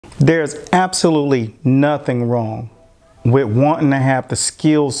There's absolutely nothing wrong with wanting to have the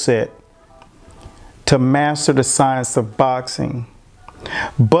skill set to master the science of boxing.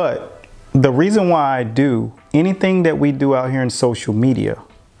 But the reason why I do anything that we do out here in social media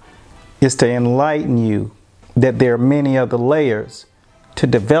is to enlighten you that there are many other layers to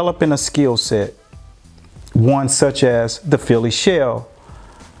developing a skill set. One such as the Philly shell,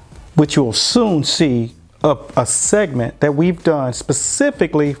 which you'll soon see a segment that we've done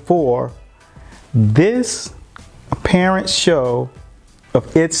specifically for this apparent show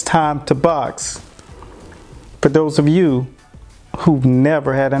of It's Time to Box. For those of you who've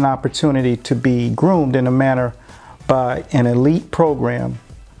never had an opportunity to be groomed in a manner by an elite program,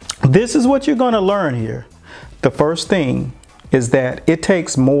 this is what you're going to learn here. The first thing is that it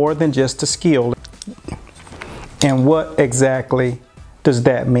takes more than just a skill. And what exactly does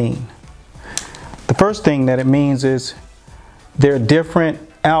that mean? The first thing that it means is there are different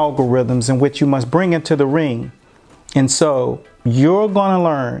algorithms in which you must bring into the ring. And so you're going to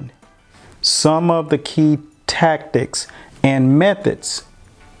learn some of the key tactics and methods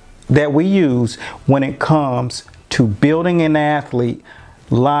that we use when it comes to building an athlete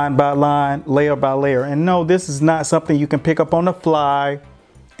line by line, layer by layer. And no, this is not something you can pick up on the fly,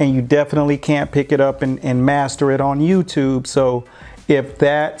 and you definitely can't pick it up and master it on YouTube. So if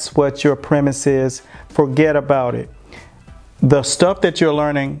that's what your premise is, forget about it. The stuff that you're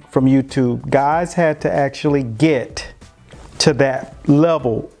learning from YouTube, guys had to actually get to that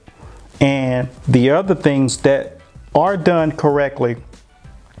level. And the other things that are done correctly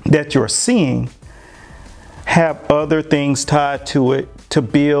that you're seeing have other things tied to it to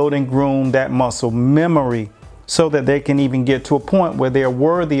build and groom that muscle memory so that they can even get to a point where they're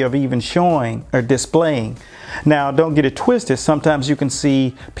worthy of even showing or displaying. Now, don't get it twisted. Sometimes you can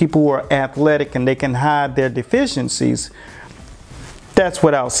see people who are athletic and they can hide their deficiencies. That's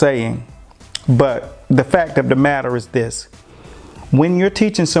without saying. But the fact of the matter is this. When you're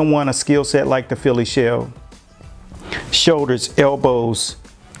teaching someone a skill set like the Philly shell, shoulders, elbows,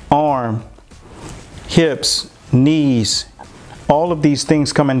 arm, hips, knees, all of these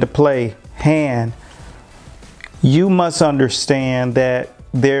things come into play, hand, you must understand that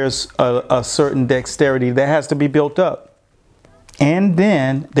there's a certain dexterity that has to be built up. And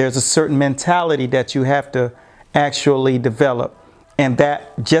then there's a certain mentality that you have to actually develop. And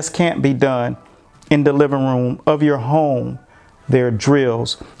that just can't be done in the living room of your home. There are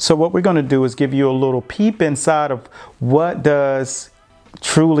drills. So what we're going to do is give you a little peep inside of what does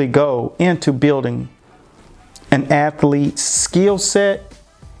truly go into building an athlete's skill set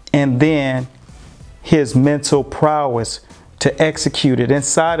and then his mental prowess to execute it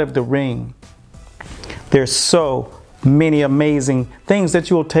inside of the ring. There's so many amazing things that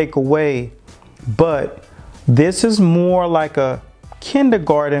you'll take away, but this is more like a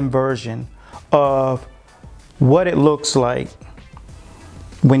kindergarten version of what it looks like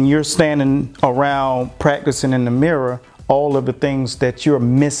when you're standing around practicing in the mirror, all of the things that you're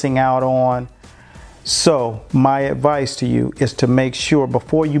missing out on. So my advice to you is to make sure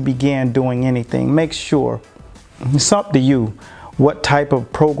before you begin doing anything, make sure it's up to you what type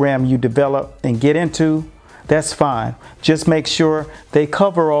of program you develop and get into. That's fine. Just make sure they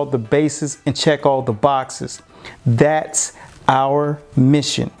cover all the bases and check all the boxes. That's our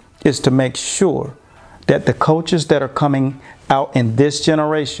mission, is to make sure that the coaches that are coming out in this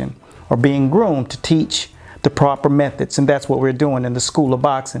generation are being groomed to teach the proper methods, and that's what we're doing in the School of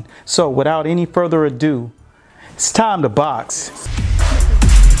Boxing. So without any further ado, it's time to box.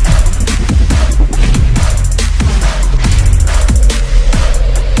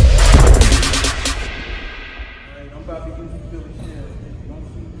 Alright, I'm about to use the Philly shell. Don't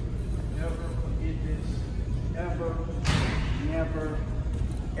you ever forget this. Ever, never,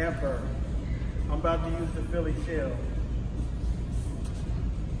 ever. I'm about to use the Philly shell.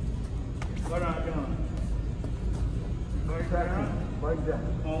 What am I doing? Right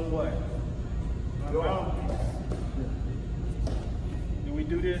down. On what? My mouthpiece. Do we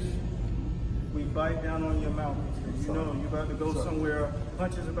do this? We bite down on your mouthpiece. You know you're about to go somewhere,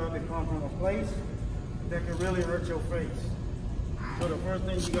 punches about to come from a place that can really hurt your face. So the first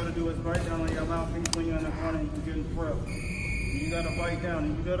thing you gotta do is bite down on your mouthpiece when you're in the corner and you're getting prepped. You gotta bite down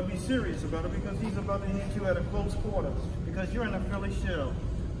and you gotta be serious about it because he's about to hit you at a close quarters because you're in a Philly shell.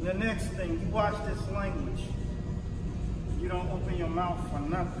 And the next thing, you watch this language. You don't open your mouth for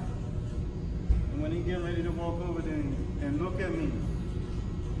nothing. And when he get ready to walk over there and look at me,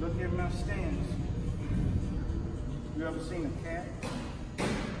 look at my stance. You ever seen a cat?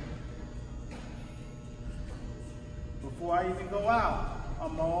 Before I even go out,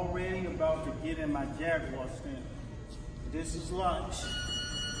 I'm already about to get in my Jaguar stance. This is lunch.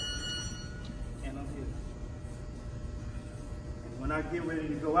 when I get ready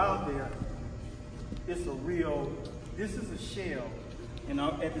to go out there, it's a real, this is a shell. And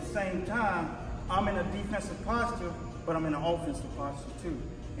at the same time, I'm in a defensive posture, but I'm in an offensive posture too.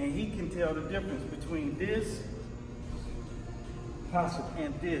 And he can tell the difference between this posture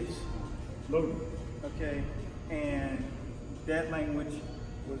and this. Okay? And that language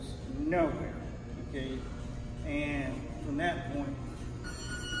was nowhere. Okay? And from that point,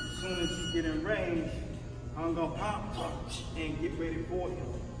 as soon as you get in range, I'm gonna pop and get ready for him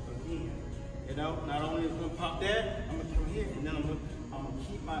again. You know, not only is gonna pop that, I'm gonna come here and then I'm gonna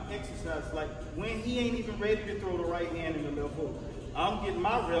keep my exercise. Like when he ain't even ready to throw the right hand in the left hook, I'm getting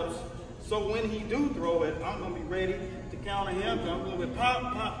my reps. So when he do throw it, I'm gonna be ready to counter him. I'm gonna be pop,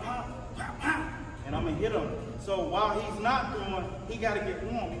 pop, pop, pop, pop, and I'm gonna hit him. So while he's not throwing, he gotta get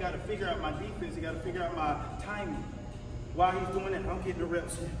warm. He gotta figure out my defense. He gotta figure out my timing. While he's doing it, I'm getting the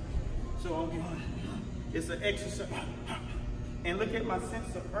reps in. So I'm going, it's an exercise. And look at my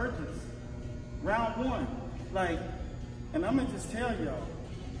sense of urgency. Round one, like, and I'm gonna just tell y'all,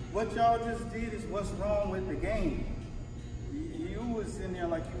 what y'all just did is what's wrong with the game. You was in there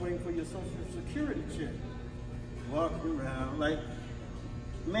like you waiting for your social security check. Walking around, like,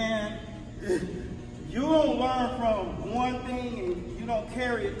 man, you don't learn from one thing and you don't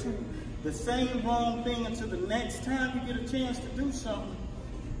carry it to the same wrong thing until the next time you get a chance to do something.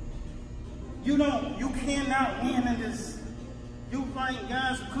 You cannot win in this. You find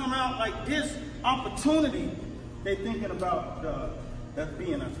guys who come out like this opportunity, they're thinking about that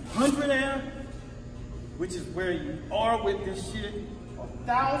being 100 air, which is where you are with this shit,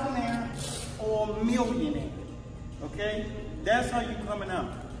 1,000 air or 1,000,000 air. Okay? That's how you coming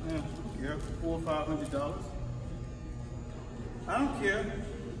out. Yeah, $400 or $500. I don't care.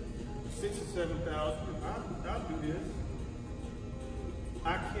 6,000 or 7,000. I'll do this.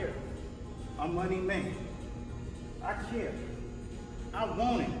 I care. I'm money man. I care. I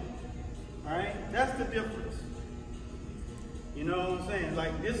want it. All right? That's the difference. You know what I'm saying?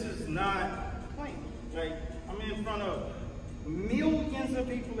 Like, this is not playing. Like, I'm in front of millions of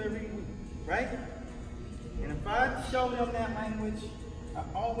people every week, right? And if I show them that language, I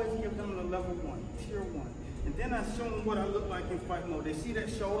always give them the level 1, tier 1. And then I show them what I look like in fight mode. They see that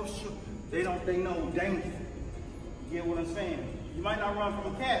shoulder, they know danger. You get what I'm saying? You might not run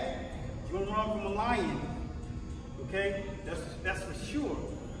from a cat. You're gonna run from a lion. Okay? That's for sure.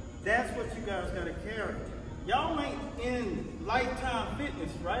 That's what you guys gotta carry. Y'all ain't in Lifetime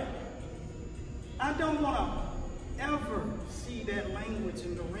Fitness, right? I don't wanna ever see that language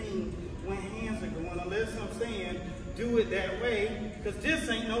in the ring when hands are going, unless I'm saying do it that way, because this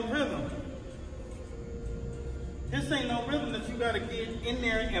ain't no rhythm. This ain't no rhythm that you gotta get in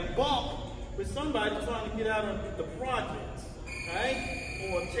there and bump with somebody trying to get out of the projects, right?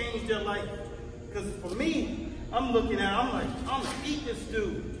 Or change their life. Because for me, I'm looking at, I'm gonna eat this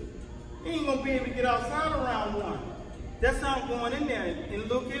dude. He ain't gonna be able to get outside of round 1. That's how I'm going in there. And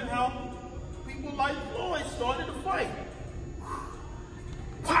look at how people like Floyd started to fight.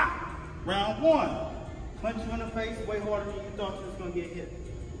 Pop! Round 1. Punch you in the face way harder than you thought you was gonna get hit.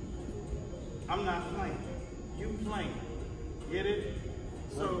 I'm not playing. You playing. Get it?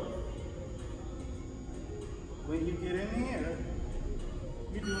 So, when you get in here,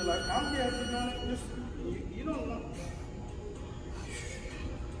 you do it like, I'm guessing doing it. Just, you don't want.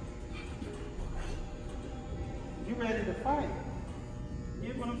 You ready to fight. You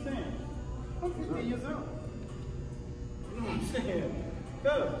get what I'm saying? Don't forget yourself. You know what I'm saying?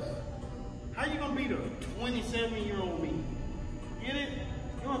 Because, how you gonna beat a 27-year-old me? Get it?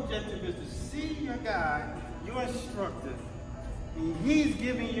 Your objective is to see your guy, your instructor, and he's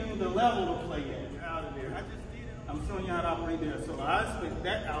giving you the level to play at. You're out of there. I just did it. I'm showing you how to operate there. So I split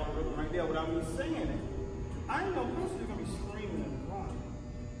that algorithm right there without me saying it. I ain't no person who's gonna be screaming and crying.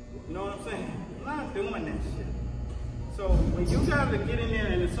 You know what I'm saying? I'm not doing that shit. So when you gotta get in there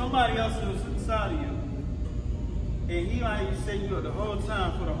and if somebody else is inside of you, and he might say you the whole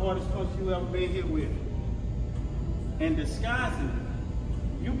time for the hardest punch you ever been hit with, and disguising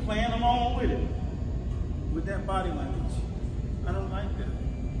it, you playing along with it, with that body language. I don't like that.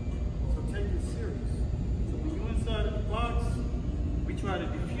 So take it serious. So when you inside of the box, we try to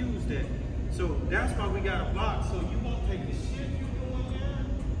diffuse that. So that's why we got a box. So you won't take the shit you doing there.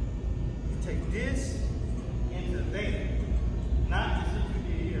 You take this into there. Not just what you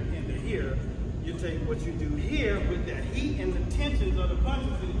did here into here. You take what you do here with that heat and the tensions of the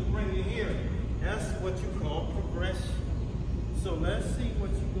punches and you bring it here. That's what you call progression. So let's see what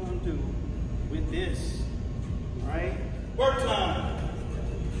you're going to do with this. All right? Work time.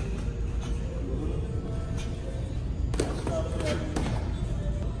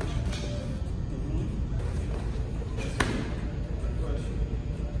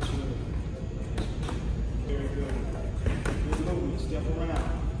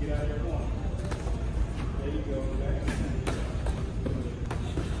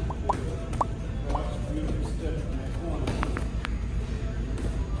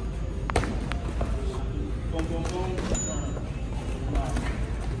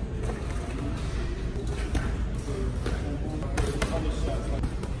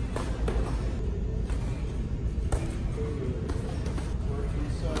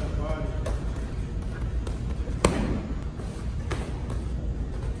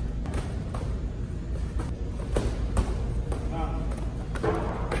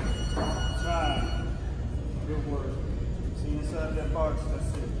 that box,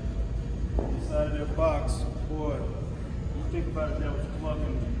 that's it. Inside of that box, boy, you think about it, that was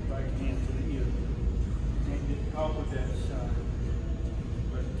plugging right into the ear. You can't get out with that shot.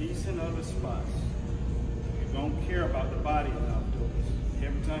 But decent other spots. You don't care about the body enough, though.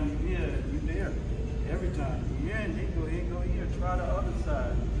 Every time you hear it, you there. Every time. You hear it, you go here, try the other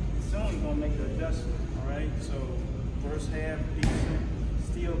side. Soon you're gonna make the adjustment, all right? So first half, decent.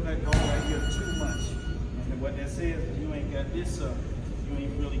 Still got going right here too much. And what that says is you ain't got this up. You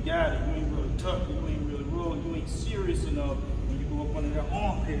ain't really got it. You ain't really tucked it. You ain't really rolled. You ain't serious enough. When you go up under that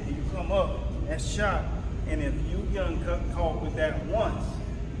armpit and you come up, that's shot. And if you get caught with that once,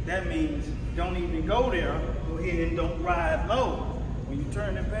 that means don't even go there. Go ahead and don't ride low. When you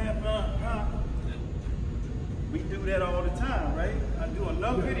turn the back, we do that all the time, right? I do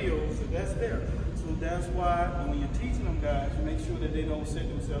enough videos, so that's there. So that's why when you're teaching them guys, you make sure that they don't set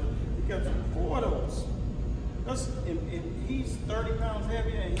themselves. Because 4 of those. If he's 30 pounds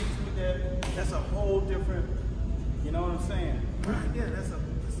heavier and he's with that, that's a whole different, you know what I'm saying? Yeah, that's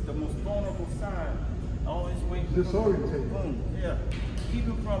the most vulnerable side. Always wait for boom. Yeah.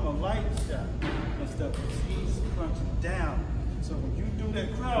 Even from a light shot and stuff, he's crunching down. So when you do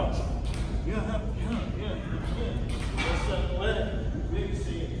that crouch, yeah. That's something like that. You really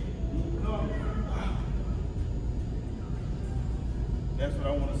see it. You come. That's what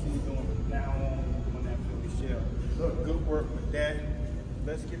I want to see you doing from now on when that Philly shell. So good work with that.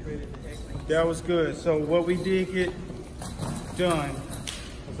 Let's get ready to execute. That was good. So what we did get done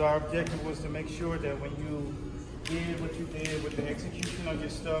was our objective was to make sure that when you did what you did with the execution of your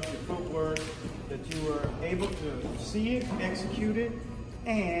stuff, your footwork, that you were able to see it, execute it,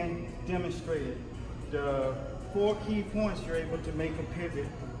 and demonstrate it. The 4 key points, you're able to make a pivot,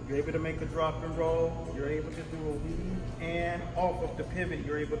 you're able to make a drop and roll, you're able to do a weave, and off of the pivot,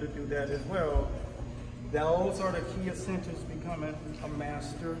 you're able to do that as well. Those are the key essentials to becoming a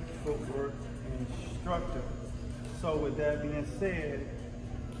master footwork instructor. So with that being said,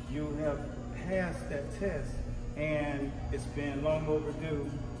 you have passed that test, and it's been long overdue,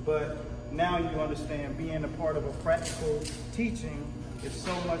 but now you understand being a part of a practical teaching is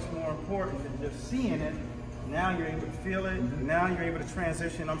so much more important than just seeing it. Now you're able to feel it, now you're able to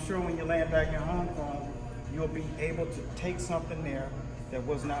transition. I'm sure when you land back in Hong Kong, you'll be able to take something there that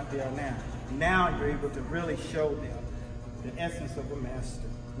was not there now. Now you're able to really show them the essence of a master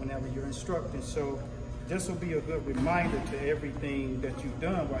whenever you're instructing. So this will be a good reminder to everything that you've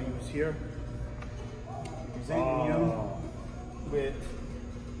done while you was here. Presenting you with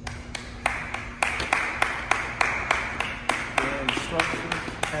the instruction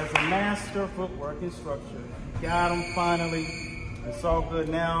as a master footwork instructor. Got him finally. It's all good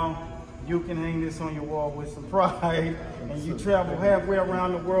now. You can hang this on your wall with some pride, and you travel halfway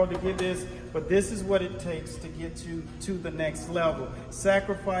around the world to get this, but this is what it takes to get you to the next level.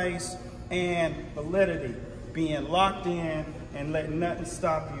 Sacrifice and validity, being locked in and letting nothing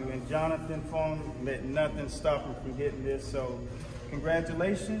stop you. And Jonathan Fong let nothing stop him from getting this. So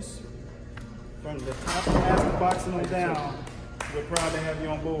congratulations from the top of Master Boxing on down. We're proud to have you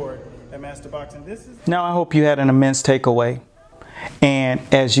on board at Master Boxing. Now I hope you had an immense takeaway. And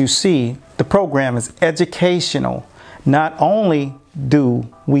as you see, the program is educational. Not only do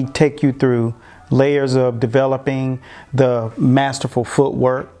we take you through layers of developing the masterful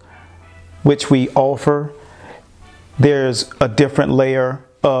footwork, which we offer, there's a different layer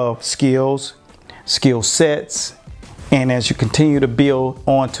of skills, skill sets, and as you continue to build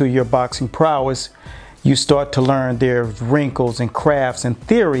onto your boxing prowess, you start to learn there's wrinkles and crafts and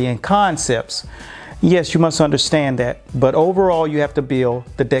theory and concepts. Yes, you must understand that, but overall you have to build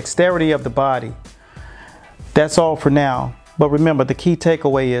the dexterity of the body. That's all for now. But remember, the key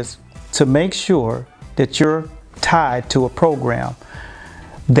takeaway is to make sure that you're tied to a program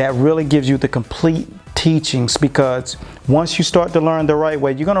that really gives you the complete teachings, because once you start to learn the right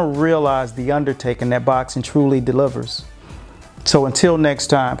way, you're going to realize the undertaking that boxing truly delivers. So until next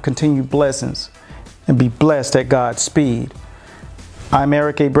time, continue blessings and be blessed at God's speed. I'm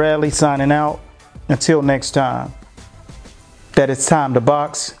Eric A. Bradley signing out. Until next time, that it's time to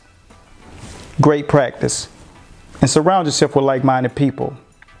box, great practice, and surround yourself with like-minded people.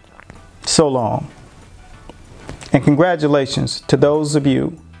 So long. And congratulations to those of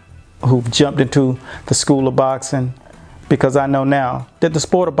you who've jumped into the school of boxing, because I know now that the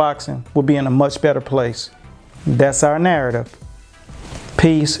sport of boxing will be in a much better place. That's our narrative.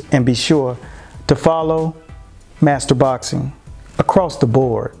 Peace, and be sure to follow Master Boxing across the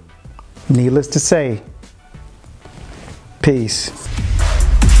board. Needless to say, peace.